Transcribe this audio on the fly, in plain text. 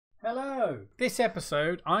Hello! This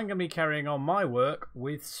episode I'm going to be carrying on my work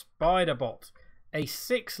with Spiderbot, a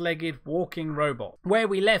 6-legged walking robot. Where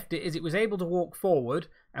we left it is it was able to walk forward,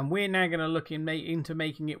 and we're now going to look into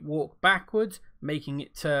making it walk backwards, making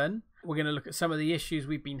it turn. We're going to look at some of the issues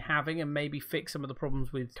we've been having and maybe fix some of the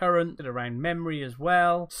problems with current and around memory as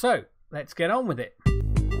well. So let's get on with it.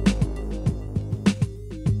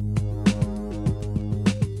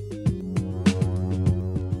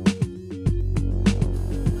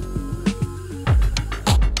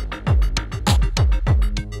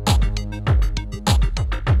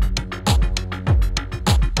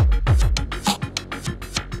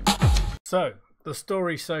 So, the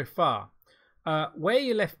story so far. Where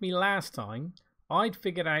you left me last time, I'd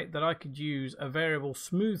figured out that I could use a variable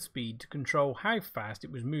smooth speed to control how fast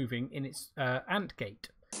it was moving in its ant gate.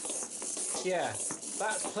 Yeah,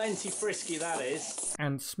 that's plenty frisky, that is.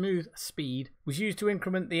 And smooth speed was used to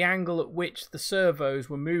increment the angle at which the servos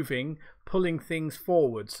were moving, pulling things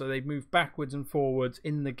forward, so they'd move backwards and forwards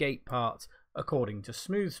in the gate parts according to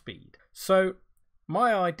smooth speed. So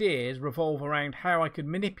my ideas revolve around how I could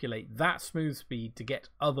manipulate that smooth speed to get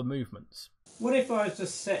other movements. What if I was to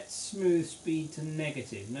set smooth speed to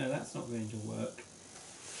negative? No, that's not going to work.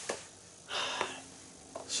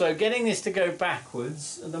 So getting this to go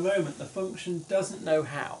backwards, at the moment the function doesn't know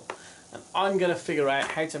how. And I'm going to figure out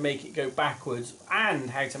how to make it go backwards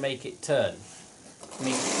and how to make it turn. I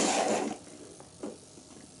mean,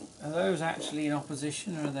 are those actually in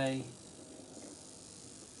opposition, or are they?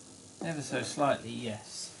 Ever so slightly,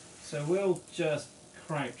 yes. So we'll just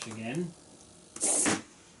crouch again.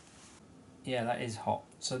 Yeah, that is hot.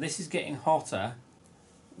 So this is getting hotter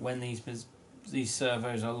when these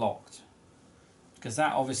servos are locked, because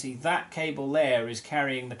that obviously that cable there is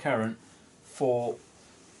carrying the current for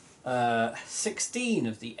 16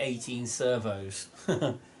 of the 18 servos.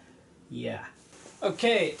 Yeah.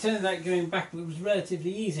 Okay, it turns out going backwards was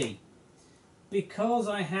relatively easy because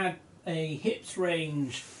I had a hips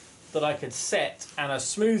range that I could set and a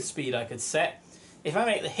smooth speed I could set. If I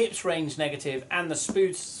make the hips range negative and the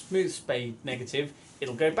smooth speed negative,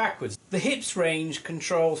 it'll go backwards. The hips range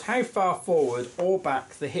controls how far forward or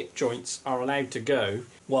back the hip joints are allowed to go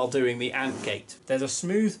while doing the ant gait. There's a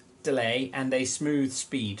smooth delay and a smooth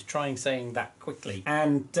speed. Try saying that quickly.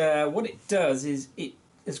 And what it does is it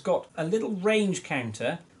has got a little range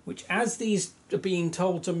counter, which as these are being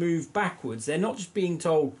told to move backwards, they're not just being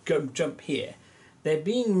told go jump here. They're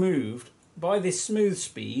being moved by this smooth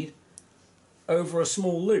speed over a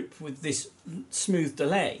small loop with this smooth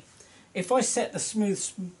delay. If I set the smooth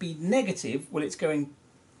speed negative, well, it's going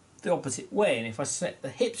the opposite way, and if I set the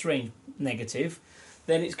hips range negative,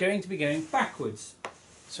 then it's going to be going backwards.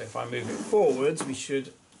 So if I move it forwards, we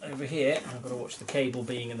should, over here, and I've got to watch the cable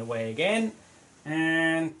being in the way again,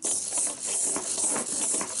 and it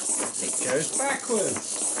goes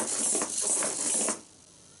backwards.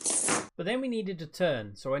 But then we needed to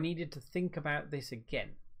turn, so I needed to think about this again.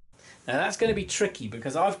 Now that's going to be tricky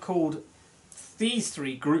because I've called these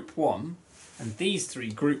three group 1 and these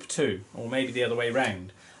three group 2, or maybe the other way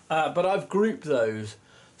round. But I've grouped those.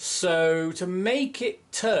 So to make it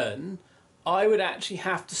turn, I would actually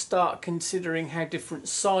have to start considering how different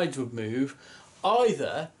sides would move.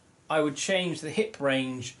 Either I would change the hip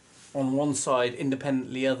range on one side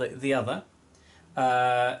independently of the other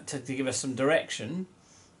to give us some direction.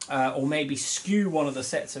 Or maybe skew one of the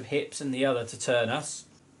sets of hips and the other to turn us,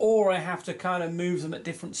 or I have to kind of move them at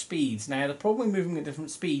different speeds. Now the problem with moving at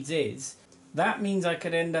different speeds is that means I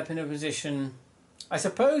could end up in a position, I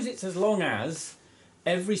suppose it's as long as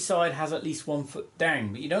every side has at least 1 foot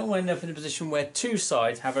down, but you don't want to end up in a position where two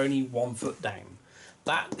sides have only 1 foot down.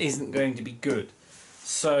 That isn't going to be good.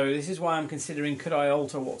 So this is why I'm considering, could I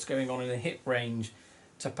alter what's going on in the hip range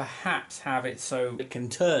to perhaps have it so it can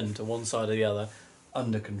turn to one side or the other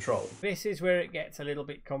under control. This is where it gets a little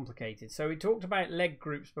bit complicated. So we talked about leg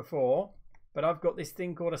groups before, but I've got this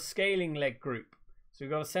thing called a scaling leg group. So we've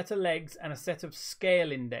got a set of legs and a set of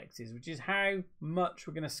scale indexes, which is how much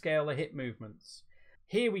we're going to scale the hip movements.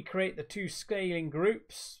 Here we create the two scaling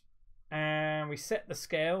groups and we set the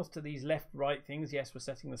scales to these left-right things. Yes, we're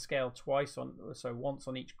setting the scale twice, so once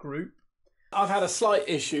on each group. I've had a slight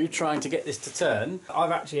issue trying to get this to turn.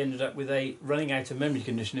 I've actually ended up with a running out of memory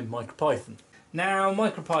condition in MicroPython. Now,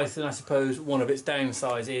 MicroPython, I suppose, one of its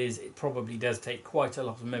downsides is it probably does take quite a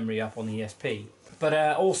lot of memory up on the ESP.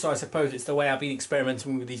 But also, I suppose it's the way I've been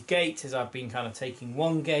experimenting with these gates, is I've been kind of taking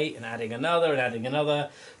one gate and adding another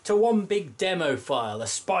to one big demo file, a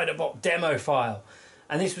Spiderbot demo file.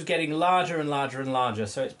 And this was getting larger and larger and larger,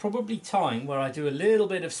 so it's probably time where I do a little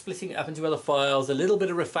bit of splitting it up into other files, a little bit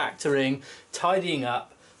of refactoring, tidying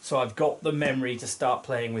up, So I've got the memory to start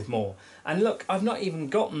playing with more. And look, I've not even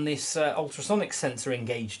gotten this ultrasonic sensor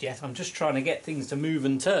engaged yet. I'm just trying to get things to move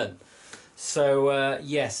and turn. So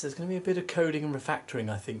yes, there's going to be a bit of coding and refactoring,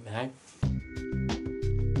 I think, now.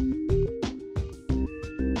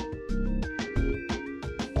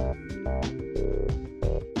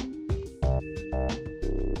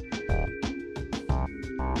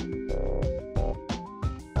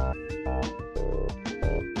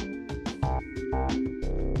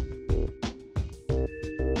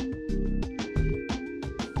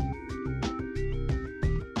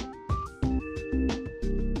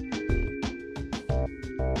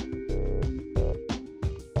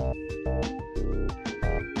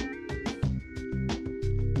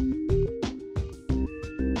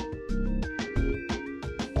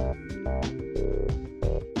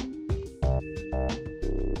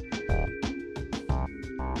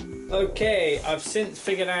 Okay, I've since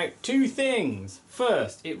figured out two things.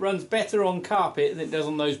 First, it runs better on carpet than it does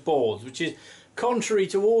on those boards, which is contrary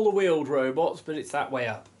to all the wheeled robots, but it's that way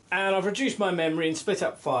up. And I've reduced my memory and split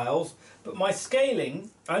up files, but my scaling,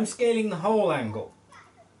 I'm scaling the whole angle.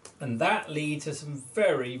 And that leads to some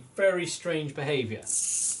very, very strange behaviour. You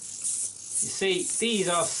see, these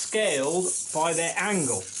are scaled by their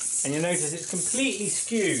angle, and you notice it's completely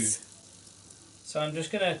skewed. So I'm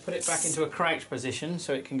just going to put it back into a crouch position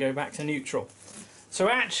so it can go back to neutral. So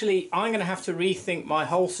actually I'm going to have to rethink my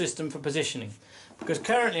whole system for positioning, because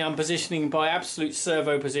currently I'm positioning by absolute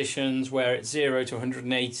servo positions where it's 0 to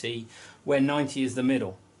 180, where 90 is the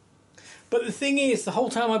middle. But the thing is, the whole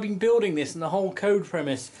time I've been building this and the whole code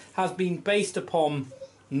premise has been based upon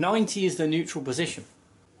 90 is the neutral position.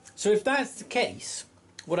 So if that's the case,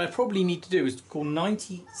 what I probably need to do is call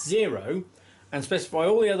 90 0 and specify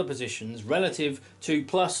all the other positions relative to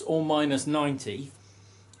plus or minus 90.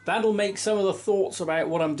 That'll make some of the thoughts about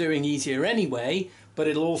what I'm doing easier anyway, but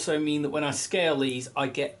it'll also mean that when I scale these, I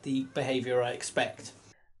get the behaviour I expect.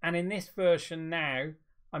 And in this version now,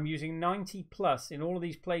 I'm using 90 plus in all of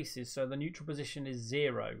these places, so the neutral position is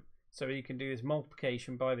 0. So you can do this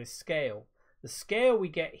multiplication by this scale. The scale we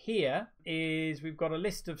get here is we've got a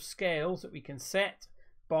list of scales that we can set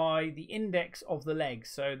by the index of the legs.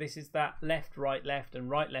 So this is that left, right, left, and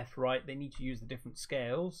right, left, right. They need to use the different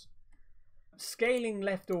scales. Scaling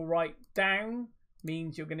left or right down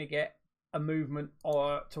means you're going to get a movement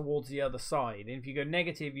towards the other side. And if you go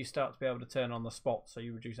negative, you start to be able to turn on the spot, so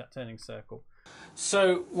you reduce that turning circle.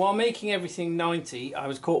 So while making everything 90, I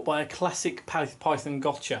was caught by a classic Python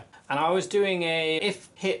gotcha. And I was doing a if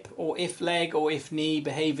hip or if leg or if knee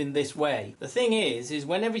behave in this way. The thing is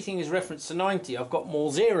when everything is referenced to 90, I've got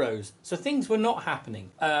more zeros. So things were not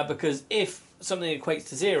happening because if something equates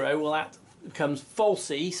to 0, well, that becomes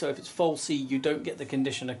falsy. So if it's falsy, you don't get the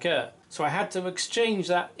condition occur. So I had to exchange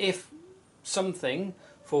that if something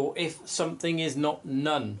for if something is not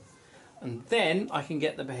none. And then I can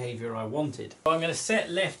get the behaviour I wanted. So I'm going to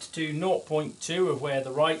set left to 0.2 of where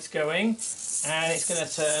the right's going, and it's going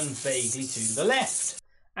to turn vaguely to the left.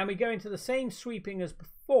 And we go into the same sweeping as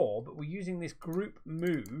before, but we're using this group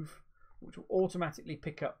move, which will automatically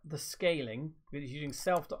pick up the scaling, because it's using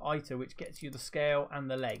self to iter, which gets you the scale and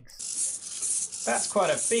the legs. That's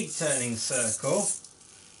quite a big turning circle.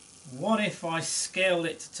 What if I scaled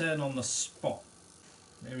it to turn on the spot?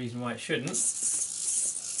 No reason why it shouldn't.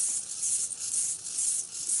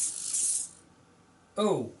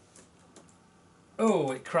 Oh,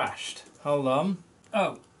 it crashed. Hold on.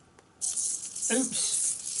 Oh,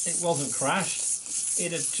 oops, it wasn't crashed.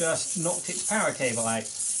 It had just knocked its power cable out.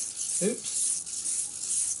 Oops.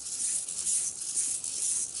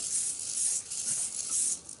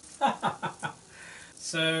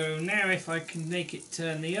 So now if I can make it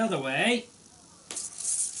turn the other way.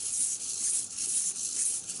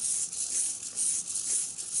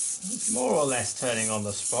 It's more or less turning on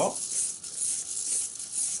the spot.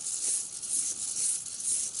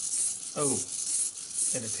 Oh,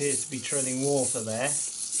 it appears to be treading water there.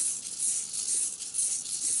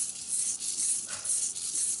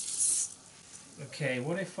 Okay,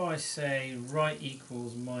 what if I say right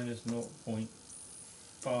equals minus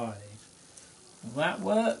 0.5? Will that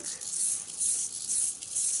work?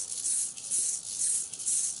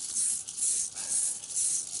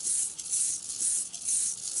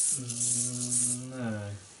 No.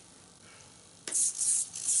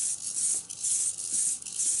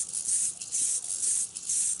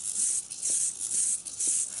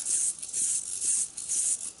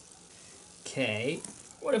 Okay,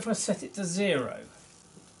 what if I set it to 0?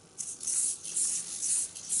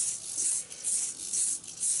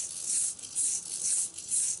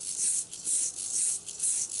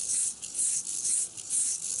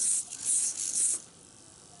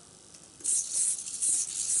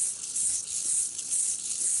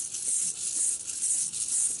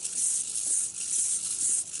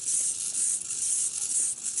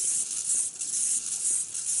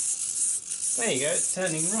 There you go, it's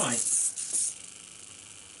turning right.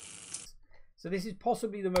 So this is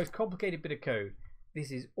possibly the most complicated bit of code.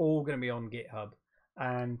 This is all going to be on GitHub.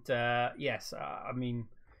 And yes, I mean,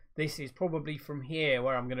 this is probably from here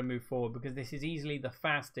where I'm going to move forward, because this is easily the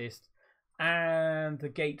fastest and the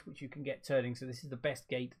gate which you can get turning. So this is the best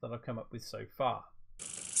gate that I've come up with so far.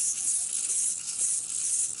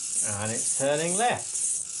 And it's turning left.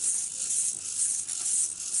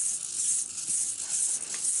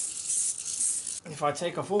 If I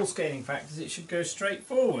take off all scaling factors, it should go straight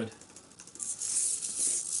forward.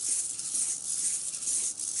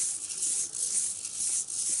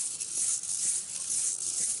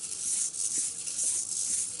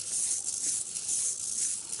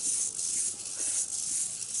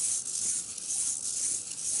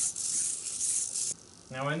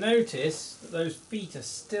 Now I notice that those feet are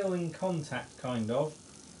still in contact, kind of.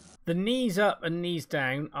 The knees up and knees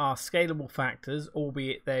down are scalable factors,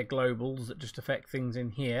 albeit they're globals that just affect things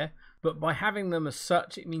in here. But by having them as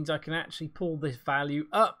such, it means I can actually pull this value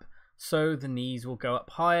up, so the knees will go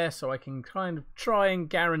up higher, so I can kind of try and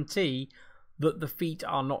guarantee that the feet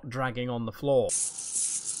are not dragging on the floor.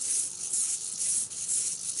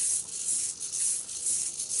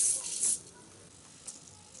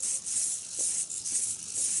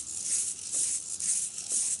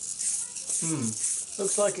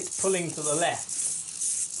 Looks like it's pulling to the left,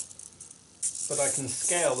 but I can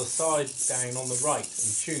scale the side down on the right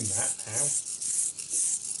and tune that now.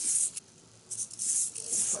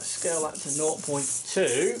 If I scale that to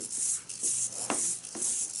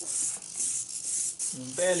 0.2,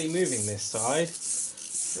 I'm barely moving this side.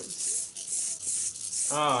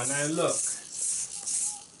 Ah, now look.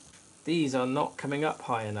 These are not coming up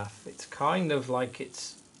high enough. It's kind of like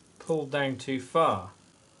it's pulled down too far.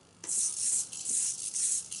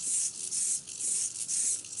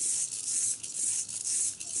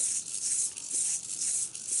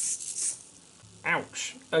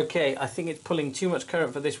 Ouch. Okay, I think it's pulling too much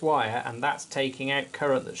current for this wire, and that's taking out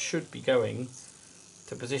current that should be going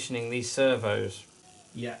to positioning these servos.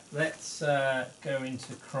 Yeah, let's go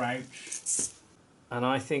into crouch. And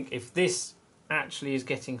I think if this actually is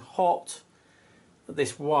getting hot,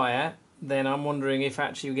 this wire, then I'm wondering if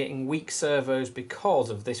actually you're getting weak servos because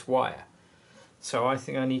of this wire. So I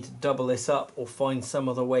think I need to double this up or find some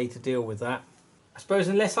other way to deal with that. I suppose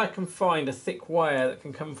unless I can find a thick wire that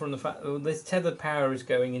can come from the fact that this tethered power is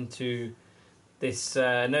going into this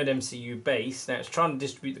NodeMcu base. Now it's trying to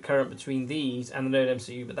distribute the current between these and the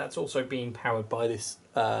NodeMcu, but that's also being powered by this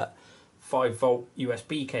 5-volt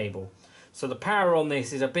USB cable. So the power on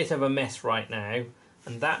this is a bit of a mess right now,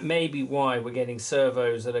 and that may be why we're getting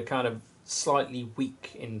servos that are kind of slightly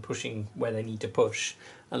weak in pushing where they need to push,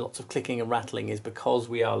 and lots of clicking and rattling is because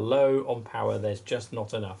we are low on power. There's just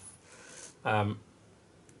not enough. And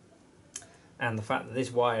the fact that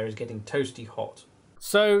this wire is getting toasty hot.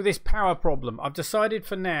 So this power problem, I've decided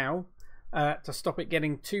for now to stop it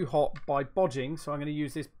getting too hot by bodging. So I'm going to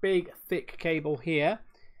use this big thick cable here,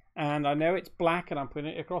 and I know it's black and I'm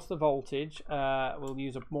putting it across the voltage. We'll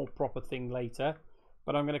use a more proper thing later,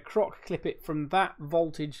 but I'm going to croc clip it from that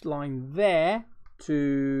voltage line there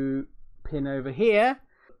to pin over here.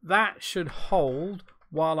 That should hold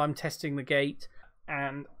while I'm testing the gate,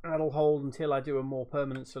 and that'll hold until I do a more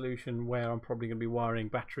permanent solution where I'm probably going to be wiring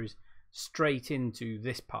batteries straight into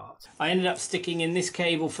this part. I ended up sticking in this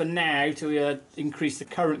cable for now to increase the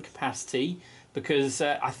current capacity, because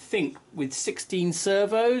I think with 16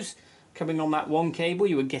 servos coming on that one cable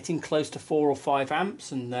you were getting close to 4 or 5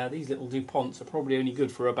 amps, and these little DuPonts are probably only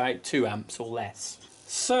good for about 2 amps or less.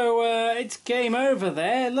 So it's game over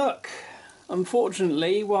there. Look,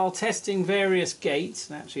 unfortunately, while testing various gates,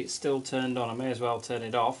 and actually it's still turned on, I may as well turn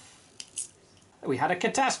it off, we had a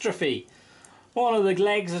catastrophe. One of the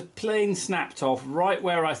legs has plain snapped off right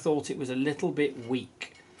where I thought it was a little bit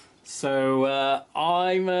weak. So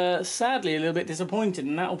I'm sadly a little bit disappointed,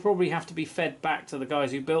 and that'll probably have to be fed back to the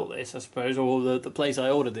guys who built this, I suppose, or the place I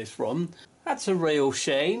ordered this from. That's a real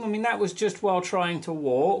shame. I mean, that was just while trying to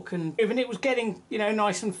walk, and even it was getting, you know,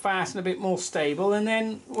 nice and fast and a bit more stable, and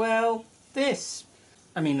then, well, this.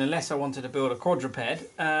 I mean, unless I wanted to build a quadruped,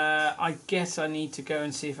 I guess I need to go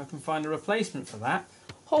and see if I can find a replacement for that.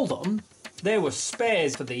 Hold on, there were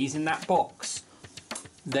spares for these in that box.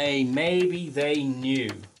 Maybe they knew.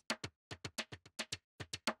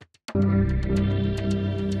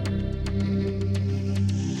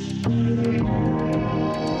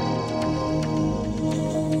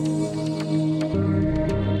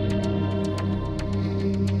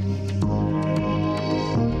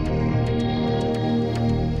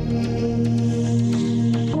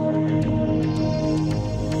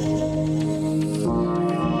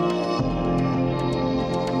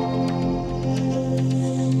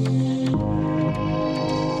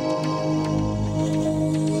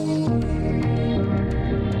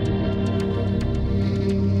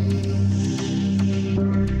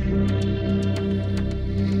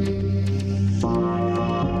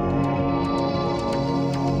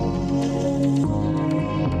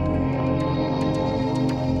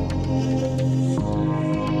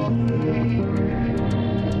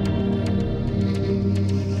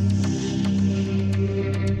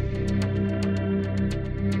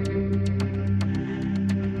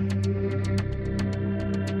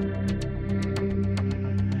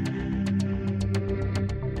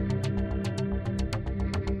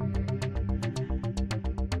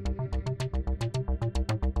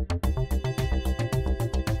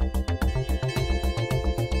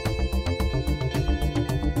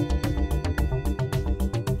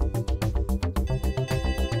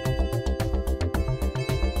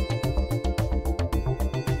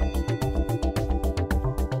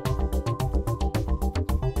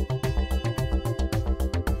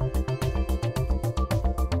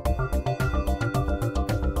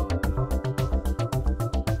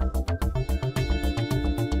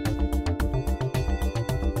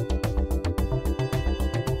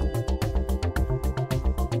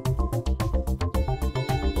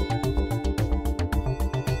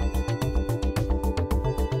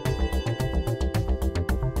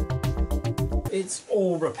 it's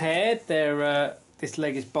all repaired. This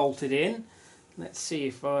leg is bolted in. Let's see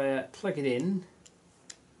if I plug it in.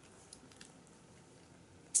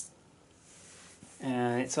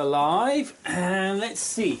 And it's alive. And let's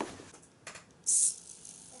see.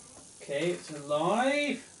 Okay, it's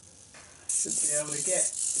alive. Should be able to get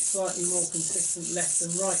slightly more consistent left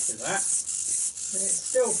and right with that. It's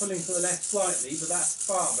still pulling to the left slightly, but that's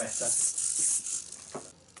far better.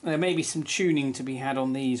 There may be some tuning to be had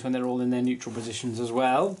on these when they're all in their neutral positions as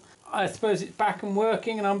well. I suppose it's back and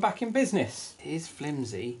working and I'm back in business. It is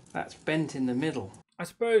flimsy. That's bent in the middle. I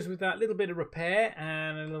suppose with that little bit of repair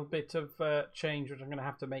and a little bit of change which I'm going to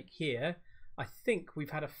have to make here, I think we've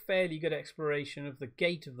had a fairly good exploration of the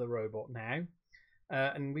gait of the robot now.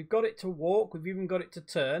 And we've got it to walk, we've even got it to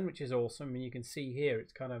turn, which is awesome. I mean, you can see here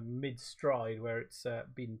it's kind of mid-stride where it's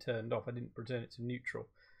been turned off. I didn't return it to neutral,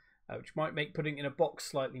 which might make putting it in a box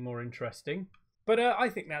slightly more interesting. But I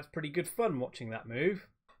think that's pretty good fun watching that move.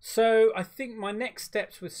 So I think my next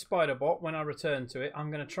steps with Spiderbot, when I return to it, I'm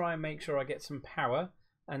going to try and make sure I get some power.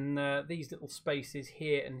 And these little spaces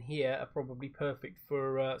here and here are probably perfect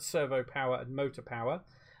for servo power and motor power.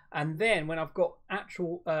 And then when I've got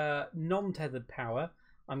actual non-tethered power,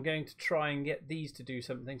 I'm going to try and get these to do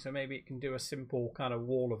something. So maybe it can do a simple kind of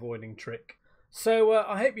wall avoiding trick. So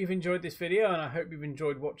I hope you've enjoyed this video, and I hope you've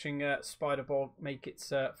enjoyed watching Spiderbot make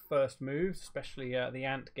its first moves, especially the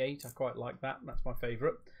ant gate. I quite like that. That's my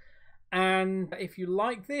favourite. And if you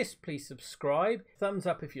like this, please subscribe. Thumbs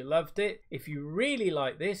up if you loved it. If you really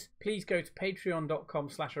like this, please go to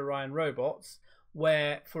patreon.com/OrionRobots,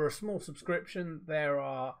 where for a small subscription there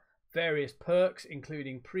are various perks,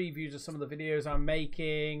 including previews of some of the videos I'm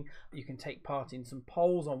making. You can take part in some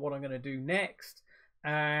polls on what I'm going to do next.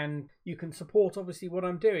 And you can support obviously what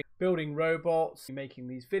I'm doing, building robots, making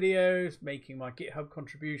these videos, making my GitHub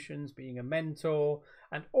contributions, being a mentor,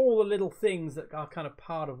 and all the little things that are kind of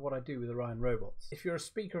part of what I do with Orion Robots. If you're a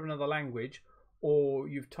speaker of another language or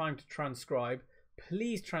you've time to transcribe,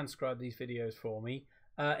 please transcribe these videos for me.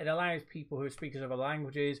 It allows people who are speakers of other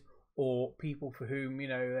languages, or people for whom, you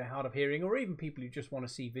know, they're hard of hearing, or even people who just want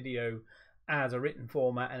to see video as a written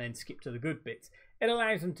format and then skip to the good bits. It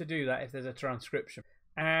allows them to do that if there's a transcription.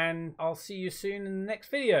 And I'll see you soon in the next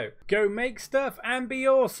video. Go make stuff and be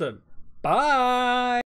awesome. Bye!